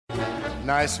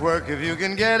Nice work if you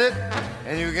can get it,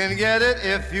 and you can get it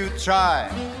if you try.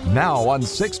 Now on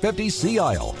 650 Sea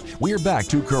Isle, we're back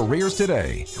to Careers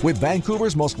Today with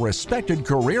Vancouver's most respected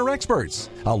career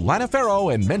experts, Alana Farrow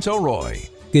and Minto Roy.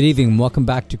 Good evening and welcome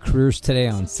back to Careers Today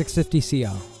on 650 Sea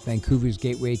Isle, Vancouver's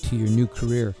gateway to your new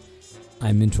career.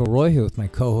 I'm Minto Roy here with my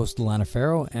co-host Alana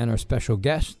Farrow and our special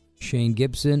guest, Shane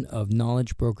Gibson of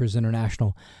Knowledge Brokers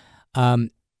International.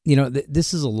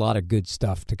 This is a lot of good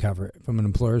stuff to cover from an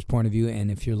employer's point of view, and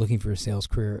if you're looking for a sales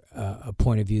career, a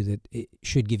point of view that it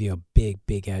should give you a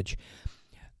big edge.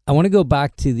 I want to go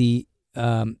back to the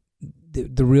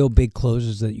real big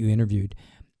closers that you interviewed.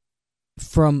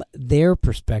 From their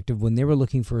perspective, when they were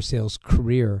looking for a sales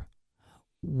career,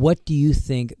 what do you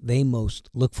think they most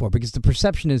look for? Because the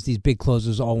perception is these big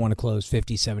closers all want to close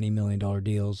 $50, $70 million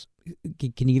deals.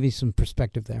 Can you give me some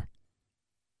perspective there?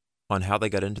 On how they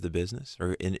got into the business?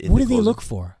 Or in what do they look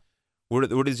for? What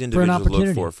does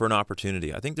individuals look for an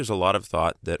opportunity? I think there's a lot of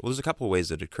thought that, there's a couple of ways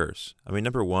that it occurs. I mean,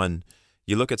 number one,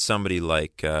 you look at somebody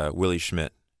like Willie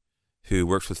Schmidt, who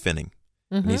works with Finning.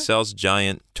 Mm-hmm. And he sells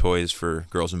giant toys for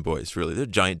girls and boys, really. They're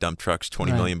giant dump trucks,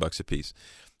 $20 million bucks a piece.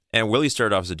 And Willie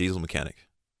started off as a diesel mechanic.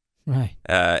 Right.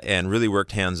 And really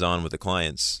worked hands-on with the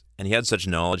clients. And he had such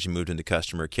knowledge, he moved into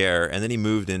customer care, and then he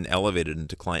moved and elevated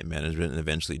into client management and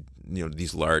eventually,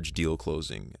 these large deal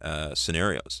closing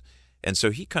scenarios. And so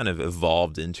he kind of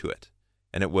evolved into it.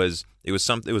 And it was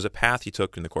a path he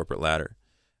took in the corporate ladder.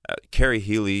 Carrie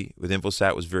Healy with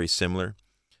InfoSat was very similar.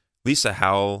 Lisa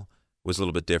Howell was a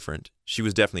little bit different. She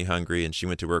was definitely hungry, and she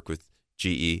went to work with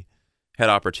GE, had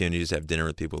opportunities to have dinner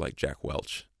with people like Jack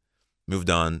Welch. Moved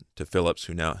on to Philips,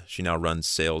 she now runs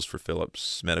sales for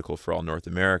Philips Medical for all North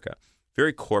America.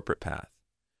 Very corporate path.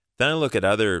 Then I look at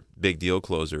other big deal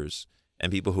closers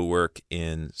and people who work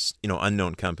in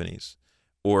unknown companies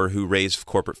or who raise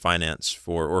corporate finance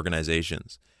for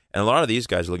organizations. And a lot of these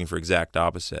guys are looking for exact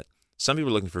opposite. Some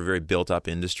people are looking for very built-up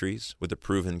industries with a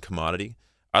proven commodity.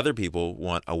 Other people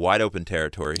want a wide open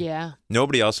territory. Yeah.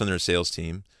 Nobody else on their sales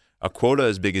team. A quota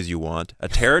as big as you want, a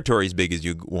territory as big as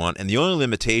you want, and the only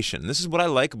limitation, this is what I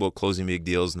like about closing big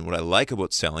deals and what I like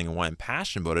about selling and why I'm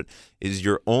passionate about it, is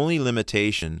your only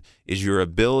limitation is your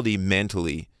ability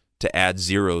mentally to add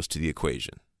zeros to the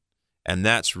equation. And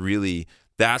that's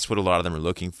what a lot of them are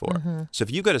looking for. Mm-hmm. So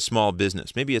if you've got a small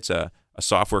business, maybe it's a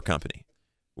software company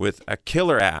with a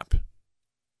killer app,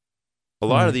 a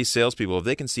lot of these salespeople, if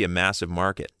they can see a massive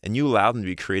market and you allow them to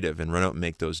be creative and run out and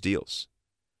make those deals,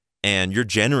 and you're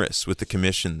generous with the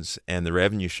commissions and the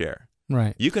revenue share,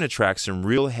 right, you can attract some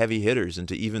real heavy hitters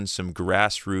into even some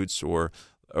grassroots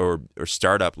or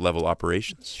startup level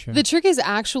operations. Sure. The trick is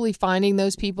actually finding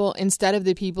those people instead of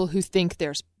the people who think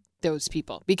there's those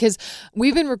people, because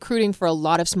we've been recruiting for a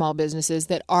lot of small businesses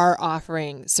that are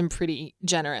offering some pretty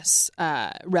generous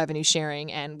revenue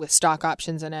sharing and with stock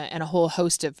options and a whole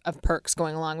host of perks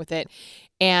going along with it.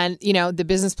 And, the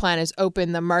business plan is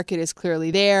open, the market is clearly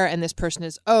there, and this person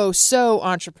is so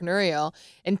entrepreneurial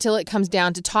until it comes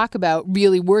down to talk about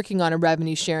really working on a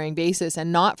revenue sharing basis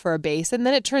and not for a base. And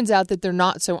then it turns out that they're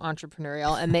not so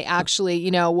entrepreneurial and they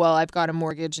actually, I've got a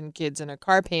mortgage and kids and a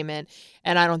car payment,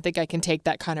 and I don't think I can take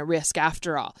that kind of risk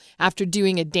after all. After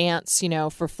doing a dance,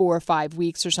 for 4 or 5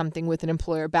 weeks or something with an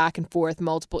employer, back and forth,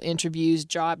 multiple interviews,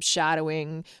 job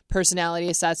shadowing, personality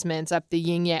assessments, up the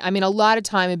yin yang. I mean, a lot of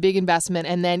time, a big investment.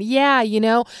 And then,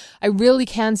 I really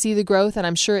can see the growth and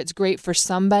I'm sure it's great for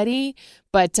somebody,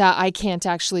 but I can't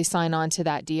actually sign on to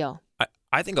that deal.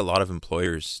 I think a lot of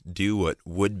employers do what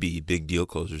would-be big deal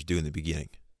closers do in the beginning.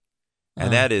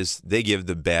 And that is they give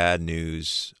the bad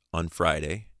news on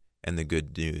Friday and the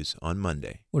good news on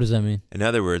Monday. What does that mean? In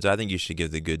other words, I think you should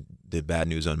give the bad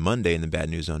news on Monday and the bad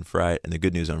news on Friday and the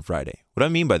good news on Friday. What I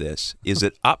mean by this is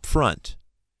that up front,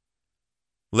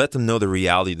 let them know the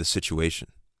reality of the situation.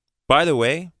 By the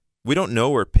way, we don't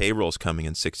know where payroll's coming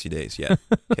in 60 days yet.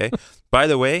 Okay. By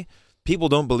the way, people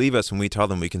don't believe us when we tell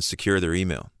them we can secure their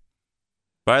email.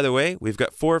 By the way, we've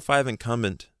got 4 or 5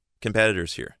 incumbent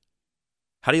competitors here.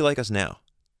 How do you like us now?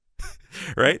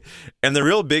 Right? And the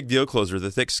real big deal closer,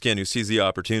 the thick skin who sees the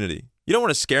opportunity, you don't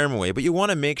want to scare them away, but you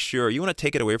want to make sure, you want to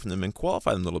take it away from them and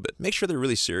qualify them a little bit. Make sure they're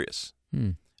really serious.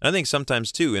 And I think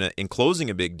sometimes too, in closing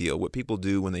a big deal, what people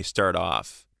do when they start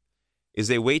off is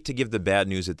they wait to give the bad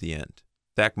news at the end.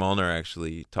 Zach Molnar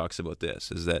actually talks about this,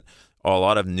 is that a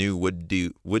lot of new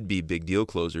would-be big deal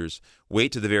closers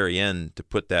wait to the very end to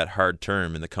put that hard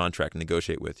term in the contract and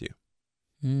negotiate with you.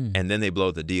 And then they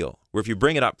blow the deal. Where if you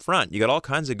bring it up front, you got all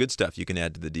kinds of good stuff you can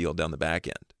add to the deal down the back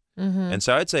end. And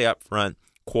so I'd say up front,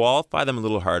 qualify them a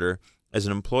little harder. As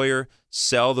an employer,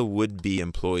 sell the would-be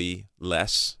employee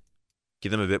less.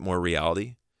 Give them a bit more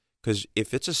reality. Because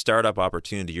if it's a startup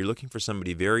opportunity, you're looking for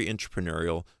somebody very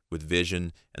entrepreneurial with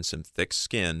vision and some thick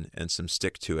skin and some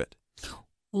stick to it.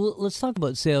 Well, let's talk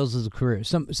about sales as a career.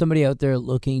 Somebody out there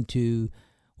looking to,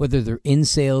 whether they're in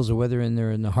sales or whether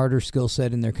they're in the harder skill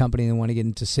set in their company and they want to get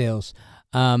into sales,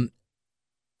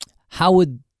 how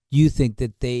would you think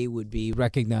that they would be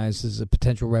recognized as a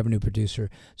potential revenue producer?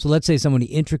 So let's say somebody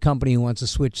intra-company who wants to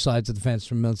switch sides of the fence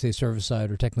from, let's say, service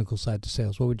side or technical side to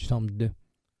sales. What would you tell them to do?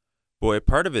 Boy,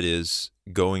 part of it is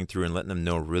going through and letting them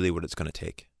know really what it's going to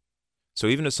take. So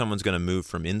even if someone's going to move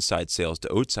from inside sales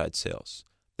to outside sales,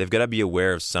 they've got to be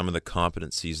aware of some of the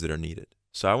competencies that are needed.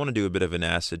 So I want to do a bit of an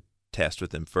acid test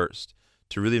with them first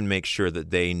to really make sure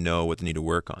that they know what they need to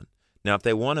work on. Now, if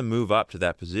they want to move up to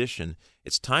that position,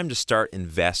 it's time to start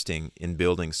investing in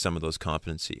building some of those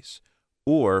competencies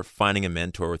or finding a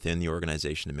mentor within the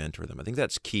organization to mentor them. I think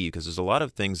that's key because there's a lot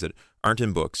of things that aren't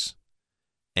in books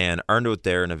and aren't out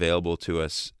there and available to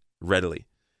us readily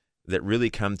that really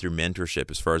come through mentorship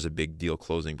as far as a big deal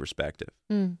closing perspective.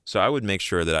 So I would make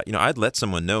sure that, I'd let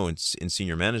someone know in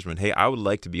senior management, hey, I would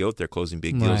like to be out there closing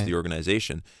big deals to the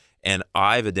organization. And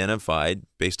I've identified,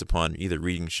 based upon either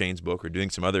reading Shane's book or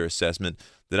doing some other assessment,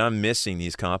 that I'm missing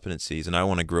these competencies and I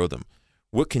want to grow them.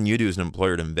 What can you do as an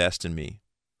employer to invest in me?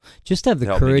 Just have the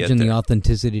courage and the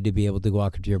authenticity to be able to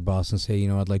walk up to your boss and say,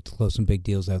 I'd like to close some big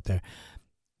deals out there.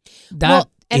 That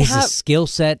is a skill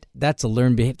set. That's a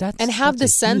learned behavior. And have the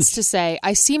sense to say,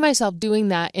 I see myself doing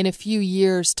that in a few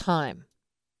years' time.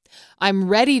 I'm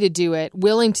ready to do it,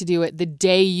 willing to do it the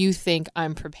day you think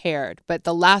I'm prepared. But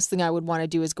the last thing I would want to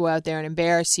do is go out there and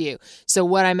embarrass you. So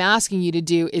what I'm asking you to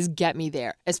do is get me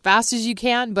there as fast as you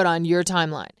can, but on your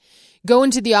timeline. Go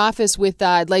into the office with,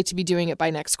 I'd like to be doing it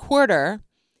by next quarter.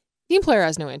 The employer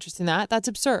has no interest in that. That's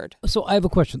absurd. So I have a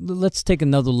question. Let's take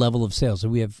another level of sales. So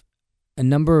we have a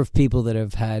number of people that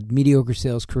have had mediocre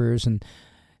sales careers, and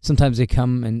sometimes they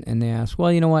come and they ask,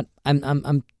 well, you know what,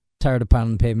 I'm tired of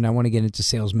pounding the pavement. I want to get into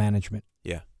sales management.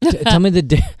 Yeah. Tell me the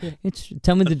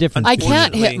difference. I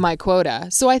can't hit my quota,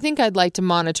 so I think I'd like to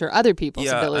monitor other people's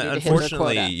ability to hit their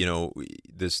quota. Unfortunately,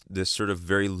 this sort of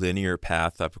very linear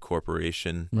path up a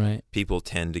corporation, right, people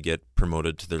tend to get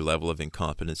promoted to their level of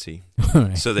incompetency.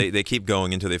 Right. So they keep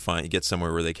going until they get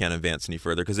somewhere where they can't advance any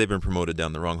further because they've been promoted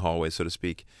down the wrong hallway, so to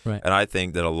speak. Right. And I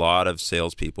think that a lot of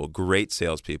salespeople, great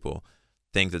salespeople,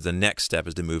 think that the next step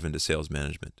is to move into sales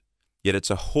management. Yet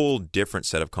it's a whole different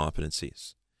set of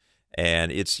competencies.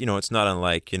 And it's not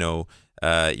unlike, you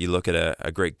look at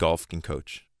a great golfing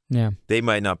coach. Yeah. They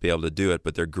might not be able to do it,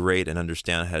 but they're great and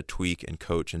understand how to tweak and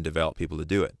coach and develop people to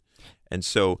do it. And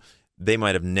so they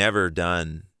might have never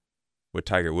done what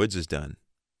Tiger Woods has done,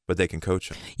 but they can coach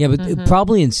them. Yeah, but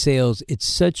probably in sales, it's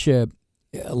such a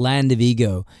land of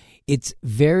ego. It's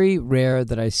very rare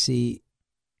that I see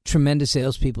tremendous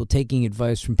salespeople taking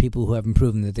advice from people who haven't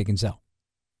proven that they can sell.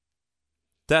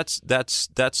 That's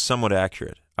somewhat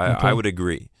accurate. I would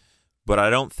agree. But I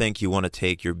don't think you want to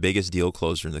take your biggest deal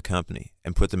closer in the company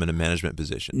and put them in a management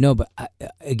position. No, but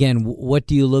again, what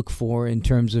do you look for in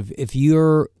terms of if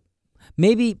you're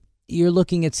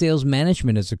looking at sales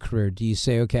management as a career? Do you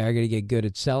say, okay, I got to get good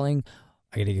at selling,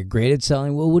 I got to get great at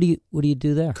selling? Well, what do you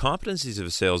do there? Competencies of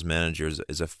a sales manager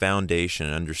is a foundation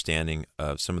and understanding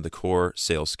of some of the core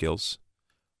sales skills.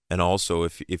 And also,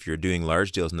 if you're doing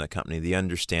large deals in that company, the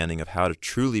understanding of how to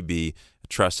truly be a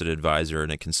trusted advisor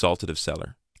and a consultative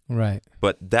seller. Right.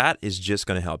 But that is just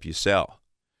going to help you sell.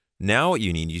 Now what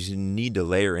you need to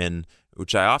layer in,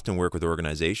 which I often work with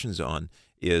organizations on,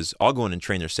 is I'll go in and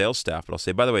train their sales staff, but I'll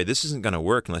say, by the way, this isn't going to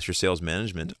work unless your sales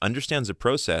management understands the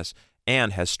process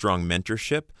and has strong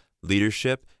mentorship,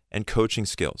 leadership, and coaching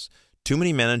skills. Too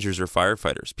many managers are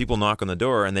firefighters. People knock on the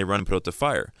door and they run and put out the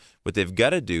fire. What they've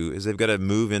got to do is they've got to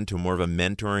move into more of a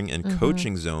mentoring and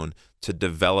coaching zone to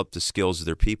develop the skills of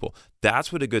their people.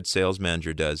 That's what a good sales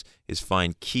manager does, is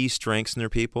find key strengths in their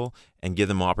people and give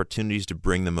them opportunities to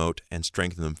bring them out and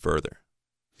strengthen them further.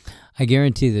 I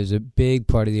guarantee there's a big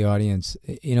part of the audience.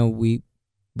 We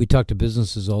talk to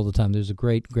businesses all the time. There's a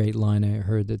great line I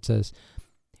heard that says,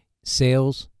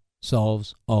 sales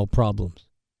solves all problems.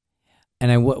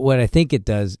 And what I think it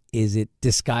does is it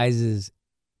disguises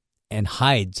and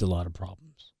hides a lot of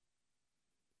problems.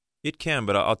 It can,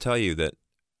 but I'll tell you that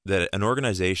an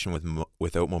organization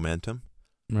without momentum,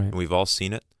 right, and we've all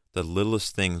seen it, the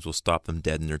littlest things will stop them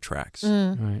dead in their tracks.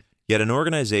 Right. Yet an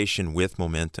organization with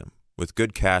momentum, with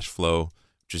good cash flow,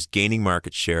 just gaining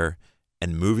market share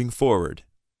and moving forward,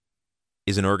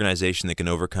 is an organization that can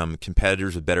overcome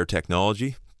competitors with better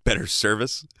technology, better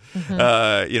service,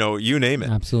 you name it.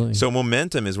 Absolutely. So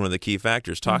momentum is one of the key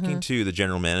factors. Talking to the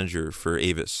general manager for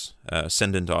Avis,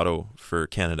 Ascendant Auto for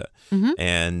Canada,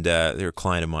 and they're a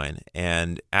client of mine,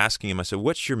 and asking him, I said,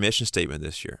 what's your mission statement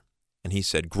this year? And he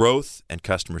said, growth and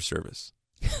customer service.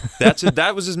 That's it.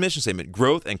 That was his mission statement: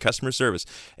 growth and customer service.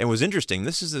 And what was interesting,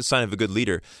 this is a sign of a good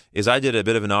leader, is I did a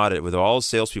bit of an audit with all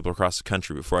salespeople across the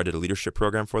country before I did a leadership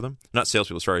program for them. Not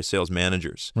salespeople, sorry, sales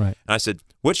managers. Right. And I said,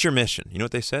 what's your mission? You know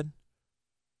what they said?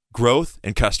 Growth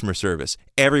and customer service.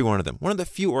 Every one of them. One of the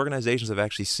few organizations I've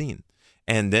actually seen.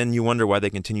 And then you wonder why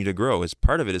they continue to grow. As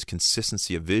part of it is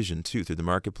consistency of vision, too, through the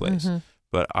marketplace.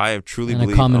 But I truly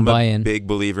believe, I'm a big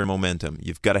believer in momentum.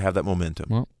 You've got to have that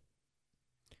momentum.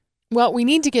 Well, we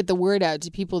need to get the word out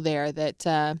to people there that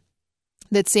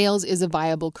that sales is a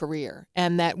viable career,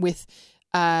 and that with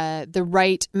the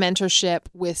right mentorship,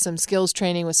 with some skills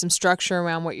training, with some structure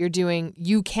around what you're doing,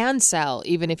 you can sell,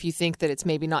 even if you think that it's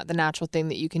maybe not the natural thing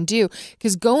that you can do.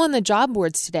 Because go on the job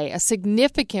boards today, a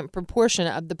significant proportion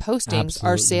of the postings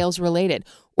are sales related.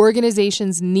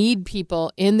 Organizations need people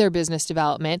in their business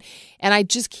development. And I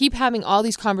just keep having all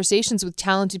these conversations with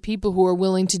talented people who are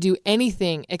willing to do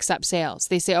anything except sales.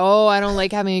 They say, oh, I don't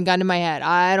like having a gun to my head.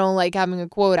 I don't like having a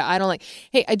quota.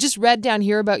 Hey, I just read down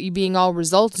here about you being all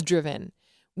results driven.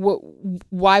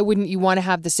 Why wouldn't you want to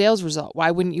have the sales result?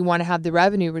 Why wouldn't you want to have the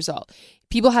revenue result?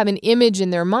 People have an image in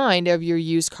their mind of your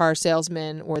used car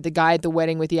salesman or the guy at the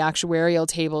wedding with the actuarial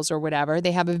tables or whatever.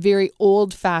 They have a very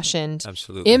old-fashioned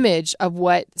image of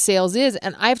what sales is.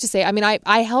 And I have to say,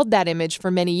 I held that image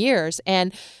for many years.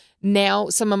 And now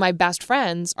some of my best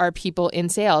friends are people in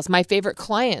sales. My favorite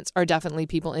clients are definitely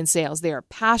people in sales. They are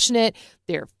passionate.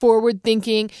 They're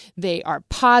forward-thinking. They are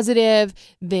positive.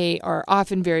 They are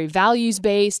often very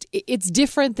values-based. It's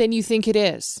different than you think it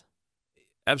is.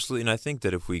 Absolutely. And I think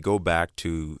that if we go back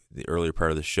to the earlier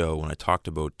part of the show when I talked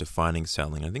about defining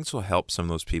selling, I think this will help some of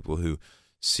those people who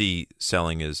see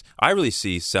selling as, I really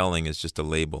see selling as just a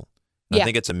label. And I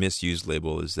think it's a misused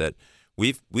label, is that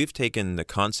we've taken the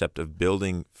concept of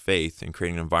building faith and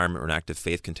creating an environment where an active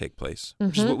faith can take place,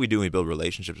 which is what we do when we build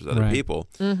relationships with other people.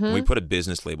 And we put a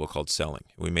business label called selling.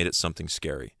 We made it something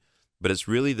scary. But it's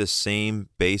really the same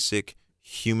basic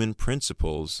human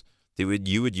principles that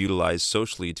you would utilize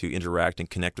socially to interact and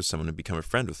connect with someone and become a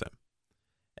friend with them.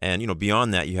 And,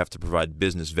 beyond that, you have to provide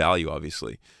business value,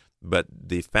 obviously. But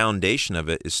the foundation of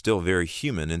it is still very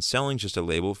human. And selling is just a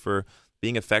label for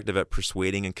being effective at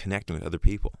persuading and connecting with other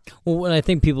people. Well, what I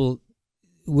think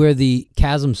where the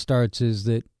chasm starts is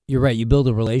that you're right, you build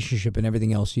a relationship and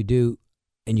everything else you do,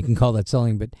 and you can call that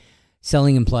selling, but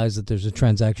selling implies that there's a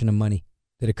transaction of money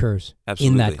that occurs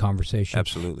in that conversation.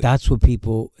 Absolutely. That's what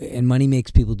and money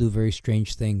makes people do very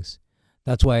strange things.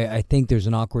 That's why I think there's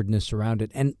an awkwardness around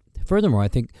it. And furthermore, I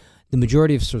think the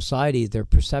majority of society, their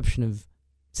perception of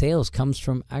sales comes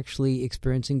from actually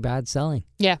experiencing bad selling.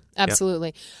 Yeah,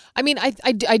 absolutely. Yeah.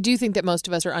 I do think that most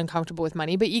of us are uncomfortable with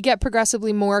money, but you get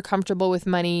progressively more comfortable with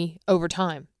money over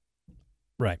time.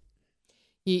 Right.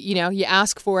 You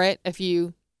ask for it a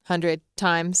few 100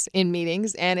 times in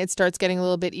meetings, and it starts getting a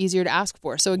little bit easier to ask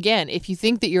for. So again, if you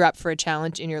think that you're up for a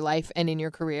challenge in your life and in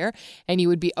your career, and you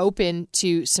would be open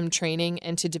to some training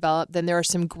and to develop, then there are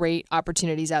some great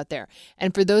opportunities out there.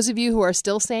 And for those of you who are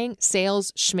still saying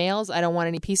sales schmales, I don't want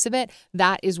any piece of it,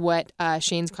 that is what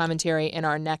Shane's commentary in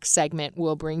our next segment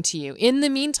will bring to you. In the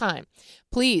meantime,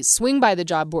 please swing by the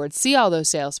job board, see all those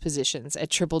sales positions at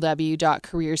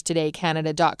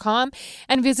www.careerstodaycanada.com,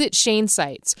 and visit Shane's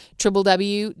sites,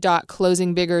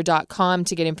 www.closingbigger.com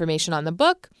to get information on the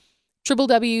book,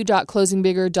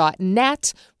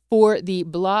 www.closingbigger.net for the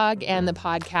blog and the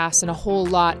podcast, and a whole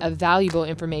lot of valuable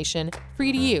information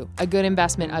free to you, a good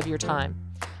investment of your time.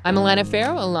 I'm Alana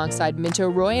Farrow alongside Minto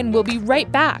Roy, and we'll be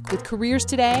right back with Careers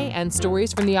Today and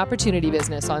stories from the opportunity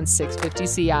business on 650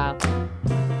 CI.